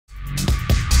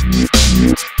Today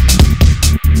I'm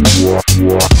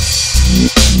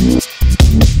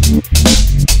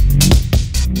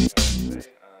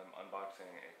unboxing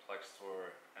a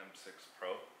Plextor M6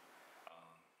 Pro.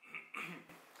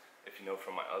 If you know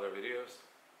from my other videos,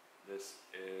 this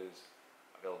is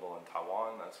available in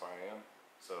Taiwan, that's where I am.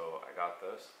 So I got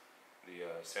this. The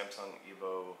Samsung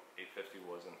Evo 850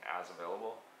 wasn't as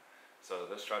available. So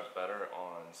this drives better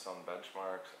on some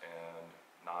benchmarks and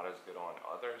not as good on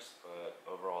others, but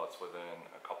overall it's within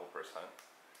a couple percent.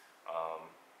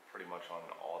 Pretty much on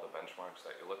all the benchmarks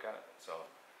that you look at. So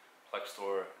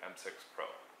Plextor M6 Pro.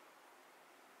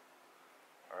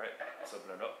 Alright, let's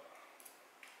open it up.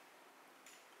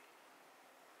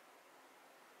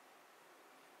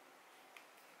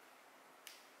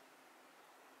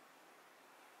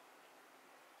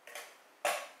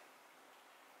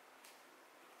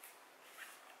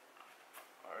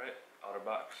 Alright, outer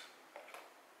box.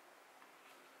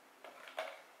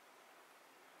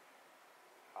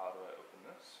 How do I open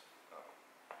this? Oh,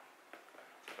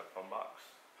 it's like a phone box.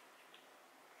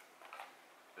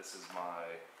 This is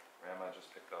my RAM I just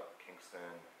picked up,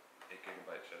 Kingston 8GB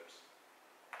chips.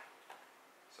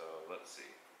 So let's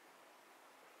see.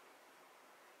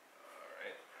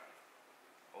 Alright.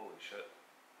 Holy shit.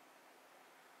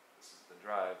 This is the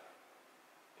drive.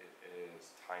 It is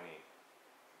tiny.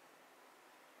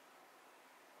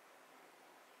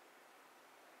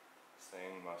 This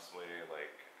thing must weigh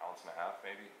like an ounce and a half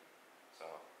maybe. So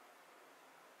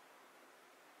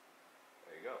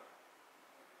there you go.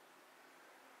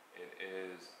 It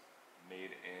is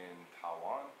made in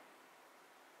Taiwan,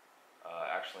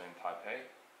 actually in Taipei,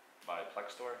 by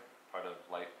Plextor, part of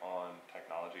Light On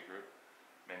Technology Group,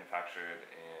 manufactured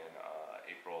in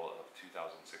April of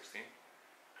 2016.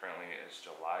 Currently it's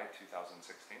July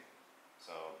 2016,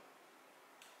 so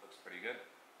looks pretty good.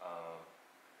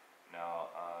 Now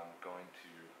I'm going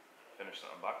to finish the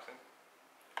unboxing.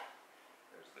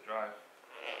 There's the drive.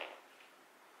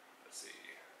 Let's see.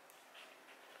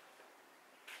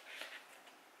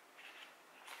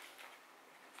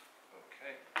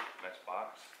 Next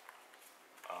box.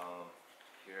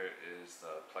 Here is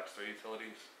the Plextor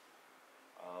utilities.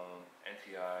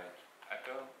 NTI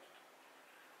Echo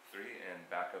 3 and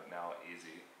backup now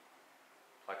easy.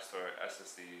 Plextor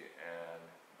SSD and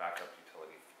backup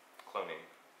utility. Cloning.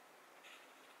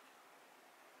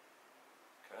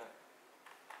 Okay.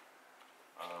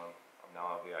 I'm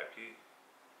now a VIP.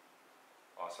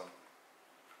 Awesome.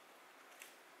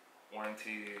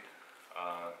 Warranty.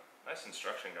 Nice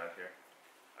instruction guide here.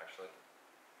 Actually,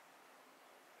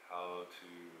 how to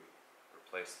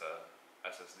replace the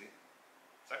SSD.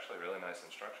 It's actually really nice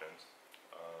instructions.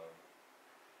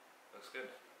 Looks good.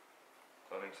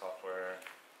 Cloning software.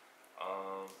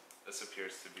 This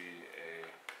appears to be a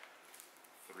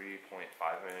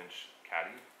 3.5-inch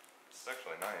caddy. It's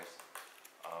actually nice.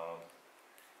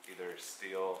 Either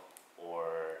steel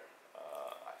or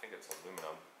I think it's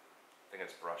aluminum. I think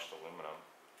it's brushed aluminum.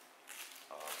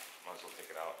 Might as well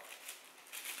take it out.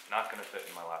 Not going to fit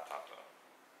in my laptop though.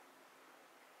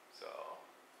 So,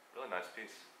 really nice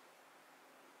piece.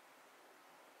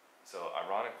 So,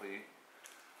 ironically,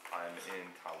 I'm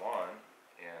in Taiwan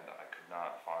and I could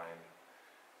not find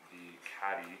the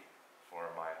caddy for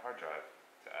my hard drive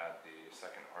to add the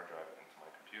second hard drive into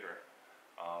my computer.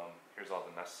 Here's all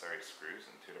the necessary screws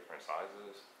in 2 different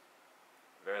sizes.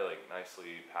 Very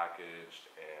nicely packaged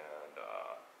and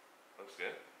looks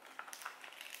good.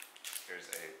 Here's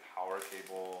a power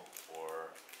cable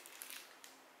for,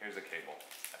 here's a cable.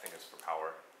 I think it's for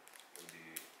power.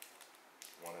 Maybe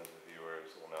one of the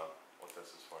viewers will know what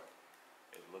this is for.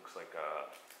 It looks like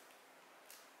a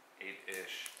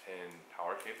 8-ish pin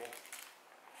power cable.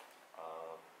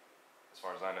 As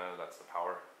far as I know, that's the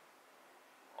power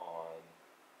on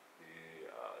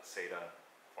the SATA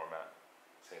format.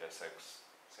 SATA 6,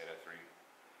 SATA 3.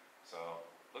 So,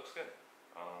 looks good.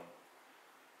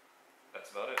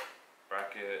 That's about it.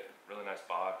 Bracket, really nice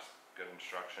box, good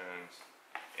instructions,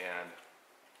 and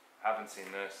haven't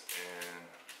seen this in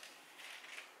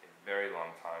a very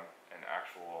long time. An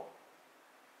actual,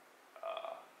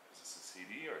 is this a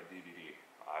CD or a DVD?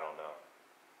 I don't know.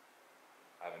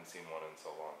 I haven't seen one in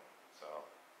so long. So,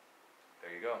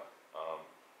 there you go.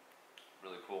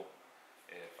 Really cool.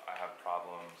 If I have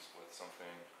problems with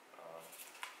something,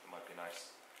 it might be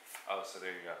nice. Oh, so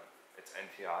there you go. It's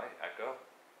NTI Echo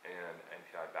and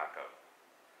NTI Backup.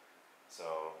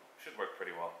 So, should work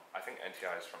pretty well. I think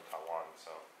NTI is from Taiwan,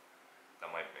 so that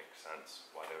might make sense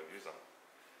why they would use them.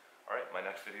 Alright, my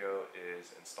next video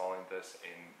is installing this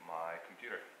in my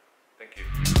computer. Thank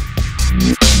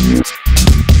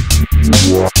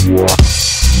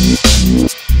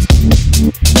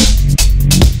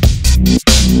you.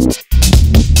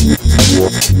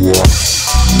 Yeah.